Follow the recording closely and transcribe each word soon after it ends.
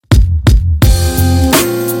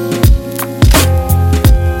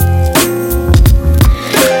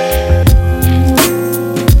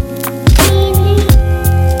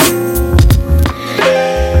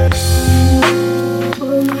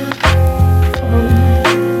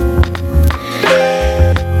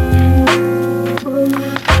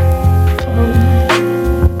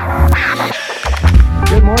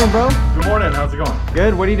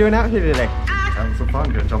are you doing out here today? Having some fun,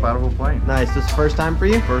 gonna jump out of a plane. Nice, this is the first time for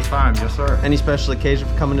you? First time, yes sir. Any special occasion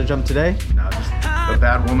for coming to jump today? No, just a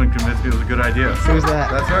bad woman convinced me it was a good idea. Who's that?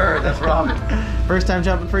 That's her, that's Robin. First time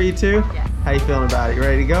jumping for you too? Yes. How you feeling about it? You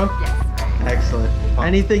ready to go? Yes. Excellent.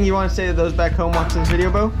 Anything you want to say to those back home watching this video,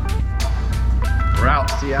 Bo? We're out.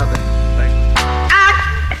 See you out there. Thanks.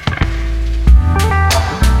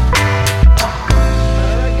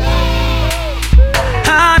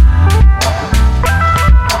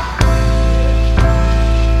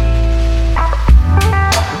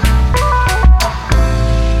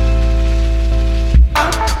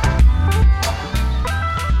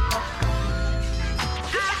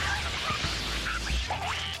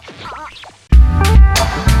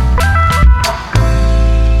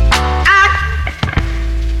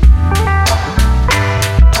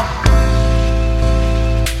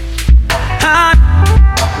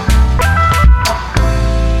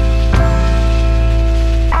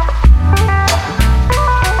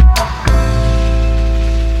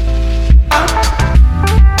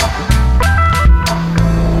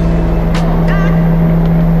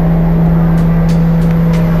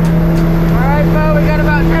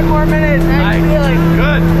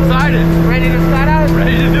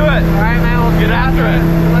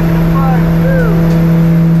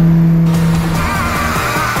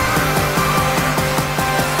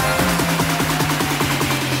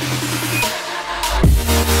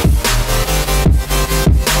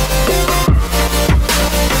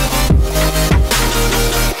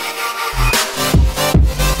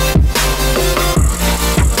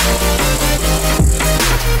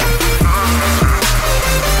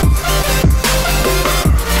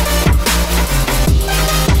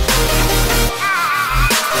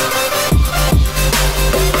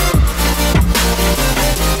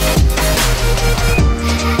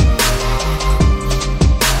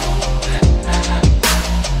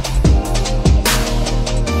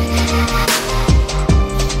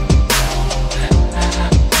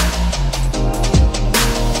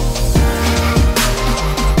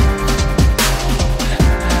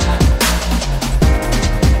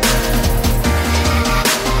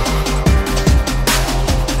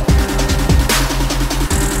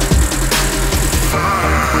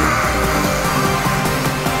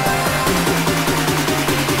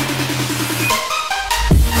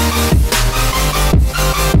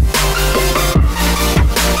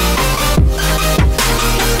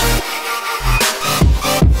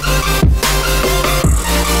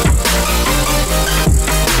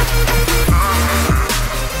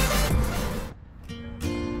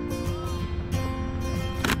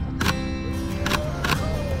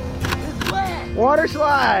 Water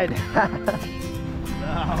slide!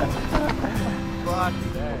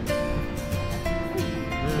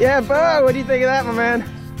 Yeah, Bo, what do you think of that, my man?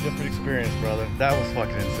 Different experience, brother. That was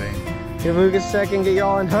fucking insane. Give Luke a second, get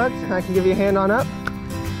y'all unhooked. I can give you a hand on up.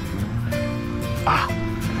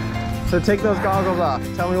 So take those goggles off.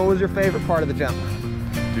 Tell me, what was your favorite part of the jump?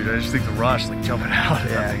 Dude, I just think the rush, like jumping out,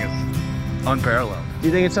 Yeah. I think it's unparalleled. Do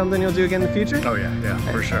you think it's something you'll do again in the future? Oh yeah,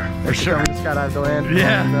 for sure. For sure. Skydive DeLand.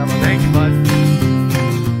 Yeah, thank you, bud.